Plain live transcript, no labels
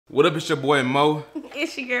What up, it's your boy Mo.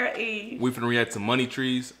 It's your girl E. We finna react to Money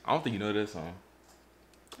Trees. I don't think you know this song.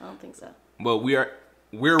 I don't think so. But we're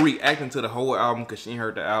reacting to the whole album because she ain't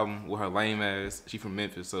heard the album with her lame ass. She from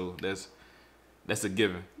Memphis, so that's a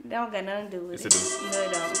given. That don't got nothing to do with Yes, it. it do. No,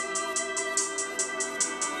 it don't.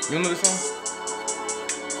 You don't know this song?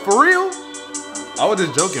 For real? I was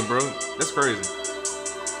just joking, bro. That's crazy.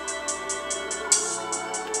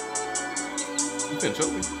 You finna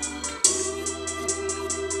choke me?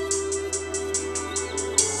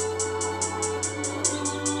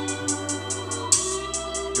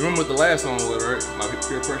 You remember what the last song was, right? My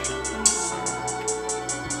Peer Pressure.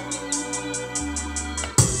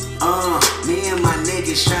 Me and my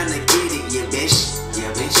niggas tryna get it, yeah bitch. Yeah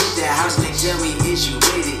bitch. Hit that house, nigga, tell me is you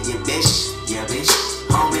with it, yeah bitch. Yeah bitch.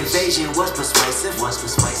 Home invasion was persuasive.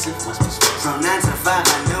 From 9 to 5,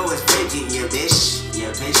 I know it's vacant, yeah bitch. Yeah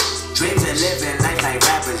bitch. Dreams of living life like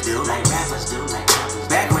rappers do.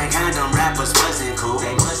 Back when condom rappers wasn't cool.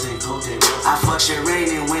 They wasn't cool. I fucked Shireen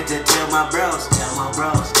and went to tell my bros.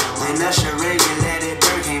 Then Usher Rain and let it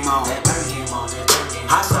burn came on.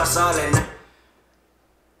 I saw all that night.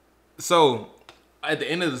 So, at the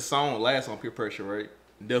end of the song, last song, Peer Pressure, right?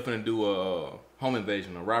 They're finna do a home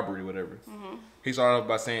invasion, a robbery, whatever. He started off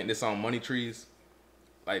by saying this song, Money Trees.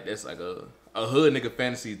 Like, that's like a hood nigga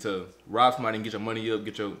fantasy to rob somebody and get your money up,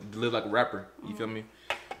 live like a rapper. You feel me?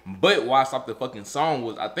 But why I stopped the fucking song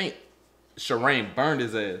was, I think Shireen burned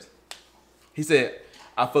his ass. He said,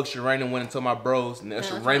 I fucked Shireen and went and told my bros, and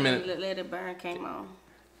Usher Raymond. Let It Burn came on.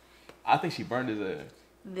 I think she burned his ass.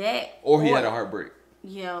 That. Or he had a heartbreak.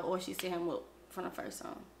 Yeah, or she set him up from the first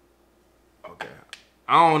song. Okay.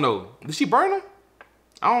 I don't know. Did she burn him?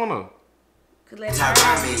 I don't know. Cause Let It Start Burn.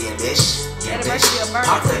 rhyming, yeah bitch. Yeah Let It Burn bitch. be a burn.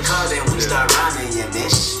 Pop the car, then we start rhyming, yeah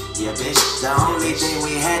bitch. Yeah bitch. The only thing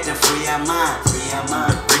we had to free our mind.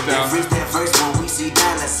 Then freeze that first when we see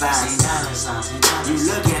dollar signs. You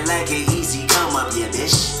looking like an easy come up, yeah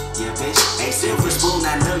bitch. Yeah bitch. A silver spoon,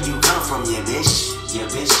 I know you come from, yeah bitch. Yeah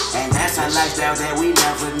bitch. And that's a lifestyle that we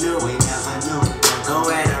never knew. Go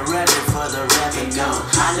at a revenue for the revenue.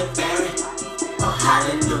 Holly Berry or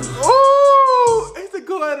hallelujah. Ooh, it's a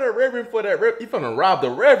go at a reverend for that rep. You finna rob the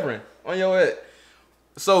reverend on your head.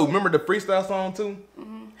 So remember the freestyle song too?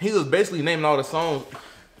 He was basically naming all the songs.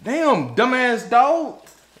 Damn, dumbass dog.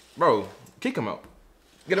 Bro, kick him out.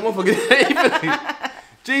 Get him motherfucker.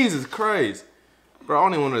 Jesus Christ. Bro, I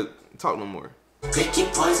don't even want to talk no more. Pick your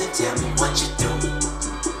poison, tell me what you do.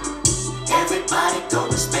 Everybody go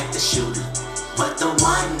respect the shooter, but the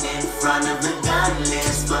one in front of the gun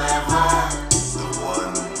lives forever. The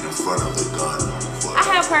one in front of the gun forever. I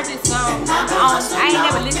have heard this song. I ain't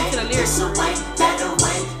never listened to the lyrics. Better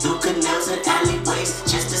way, through canals and alleyways,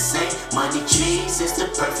 just to say, Money Trees is the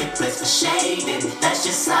perfect place for shade, and that's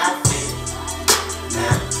just how I feel.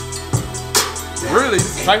 Now, Really,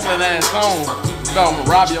 type of that song. I'm gonna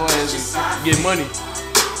rob your ass and get money.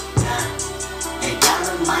 Hey,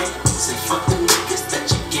 Dynamite, say fuck the niggas that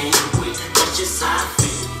you game with. That's just how I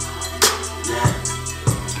feel.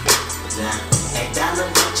 Hey,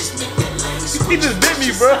 Dynamite, just make that lane switch. He just bit me,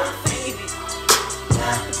 bro.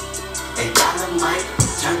 Hey, Dynamite,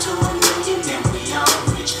 turn to $1 million and we all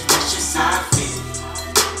rich. That's just how I feel.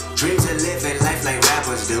 Dreams of living life like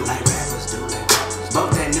rappers do.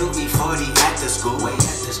 Spoke that new V40 at the school.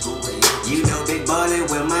 You know, big ballin'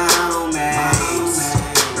 with my homies.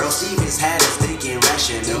 Bro Stevens had us thinking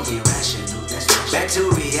rational. Back to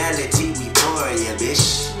reality, we poor, yeah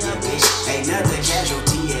bitch. Ain't nothing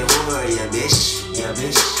casualty at war, yeah bitch. 2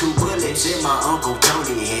 bullets in my Uncle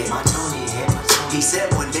Tony head. He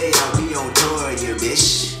said one day I'll be on tour, yeah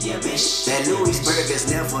bitch. That Louisburgers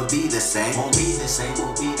never be the same.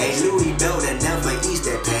 Hey, Louis Belder never ease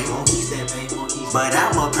that pain. But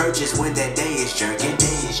I'ma purchase when that day is jerking.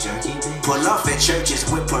 Pull off at churches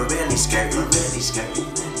with Pirelli skirting.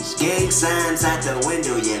 Gang signs out the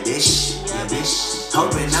window, yeah bitch.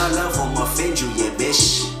 Hoping our love won't offend you, yeah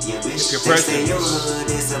bitch. They say your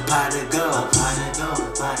hood is a pot of gold,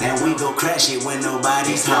 and we go crash it when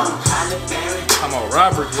nobody's home. I'm a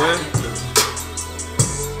robber, boy.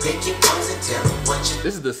 Pick your poison, tell me what you.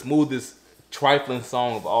 This is the smoothest trifling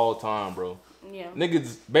song of all time, bro. Yeah.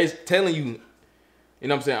 Niggas basically telling you, you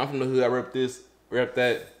know what I'm saying? I'm from the hood, I rep this, rep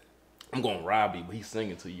that. I'm gonna rob you, but he's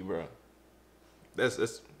singing to you, bro.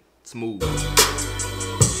 That's smooth.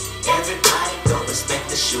 Everybody go respect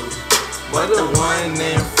the shooter, But the one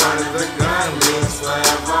in front of the gun lives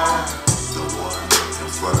forever. The one in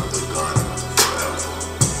front of the gun forever.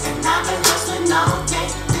 and I've been hustling all day.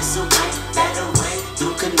 This away, that away,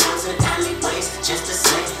 through canals and alleyways, just to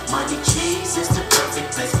say, Money Trees is the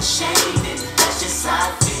perfect place for shade, and that's just how I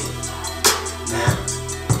feel. Now,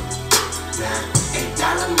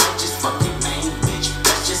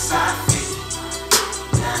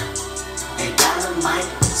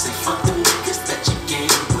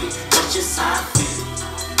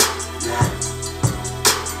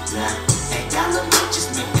 $8 might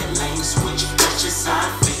just make that lane switch. That's just how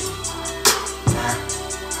I feel. Nah,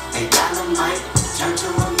 $8 might turn to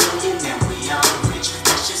 $1 million and we all rich.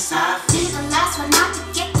 That's just how I feel. Be the last one out to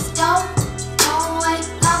get the stove. No way,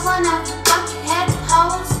 love one out the bucket head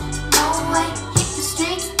holes. No way, hit the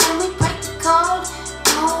streets and we break the code.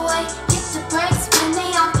 No way, hit the brakes when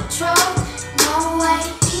they on patrol. No way,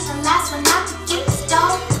 be the last one out to get the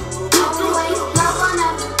stove. No way, love one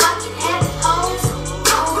out the bucket head holes.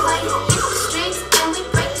 No way, hit the streets and we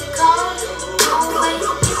break the code. No way,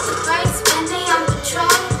 hit the brakes when they on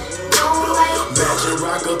patrol. No way. Imagine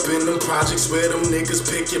rock up in them projects where them niggas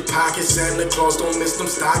pick your pockets. Santa Claus don't miss them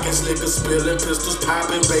stockings. Liquor spilling, pistols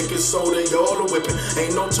popping, baking soda, y'all are whipping.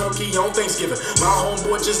 Ain't no turkey on Thanksgiving. My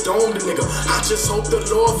homeboy just domed a nigga. I just hope the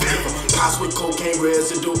Lord forgive him. Pots with cocaine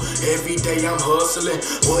residue. Every day I'm hustling.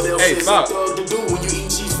 What else is a thug to do when you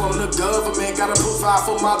eat cheese from the government? Gotta put 5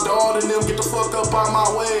 for my daughter and them. Get the fuck up on my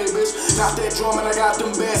way, bitch. Got that drum and I got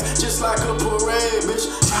them bands just like a parade,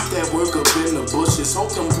 bitch. Drop that work up in the bushes.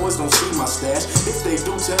 Hope them boys don't see my stash. If they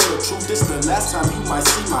do, tell the truth. This the last time you might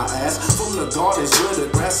see my ass. From the gardens where the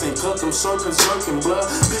grass ain't cut, them serpents lurking blood.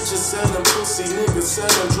 Bitches selling pussy, niggas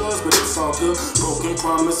selling drugs, but it's all good. Broken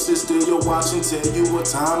promises, still you're watching, tell you what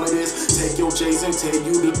time it is. Take your J's and tell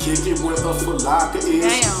you to kick it where a falaka is.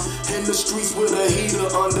 Damn. In the streets with a heater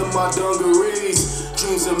under my dungarees.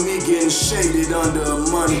 Dreams of me getting shaded under a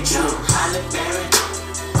money tree. Holly Berry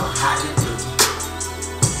or Hallelujah.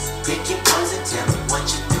 Pick your poison, tell me what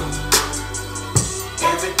you do.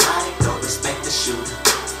 Everybody go respect the shooter,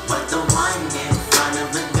 but the one in front of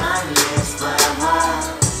the gun lives forever.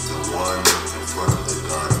 The one in front of the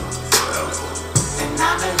gun forever. And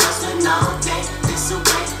I've been hustling all day, this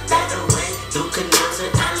away, that away, through canals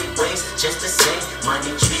and alleyways, just to say,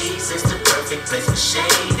 money trees is the perfect place for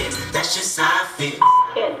shade, and that's just how I feel.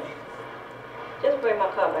 Kendrick, just bring my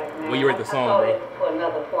car back, man. When you read the song, I called bro. in for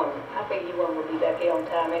another appointment. I figured you weren't gonna be back here on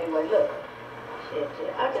time anyway. Look, shit,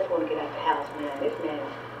 I just want to get out the house, man. This man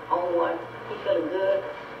is on one. He feeling good,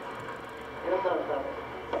 and a motherfucker.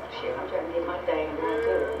 Shit, I'm trying to get my thing done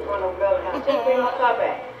too. You want to go to the house? Just bring my car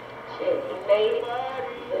back. Shit, he made it.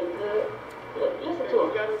 He feeling good. Look, listen to him.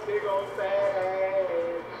 Got a big old fat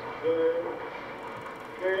ass, girl.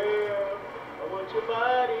 Girl, I want your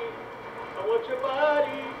body. I want your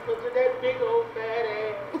body. Look at that big old fat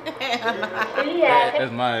ass. Yeah.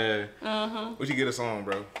 That's my What you get a song,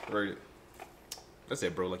 bro? Rate it. That's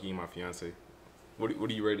it, bro. Like you my fiance. What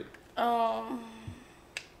do you rate it?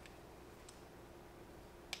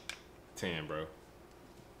 10, bro.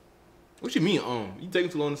 What you mean, You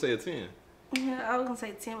taking too long to say a 10. Yeah, I was gonna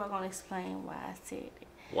say 10, but I'm gonna explain why I said it.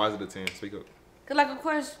 Why is it a 10? Speak up. Cause like, of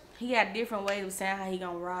course, he had different ways of saying how he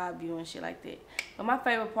gonna rob you and shit like that. But my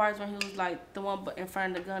favorite part is when he was like, the one in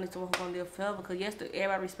front of the gun is the one who's gonna live forever. Cause yes,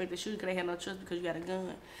 everybody respect the shooter because they had no trust because you got a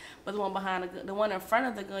gun. But the one behind the gun, the one in front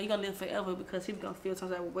of the gun, you gonna live forever because he's gonna feel some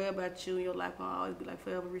type of way about you and your life gonna always be like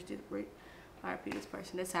forever rich, RIP this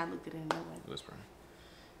person. That's how I looked at it in that way. That's right.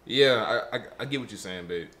 Yeah, I get what you're saying,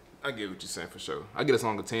 babe. I get what you're saying for sure. I get a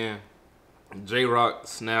song of 10. J-Rock,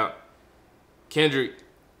 Snap, Kendrick.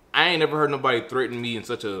 I ain't never heard nobody threaten me in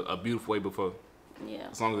such a beautiful way before. Yeah.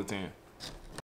 A song of 10.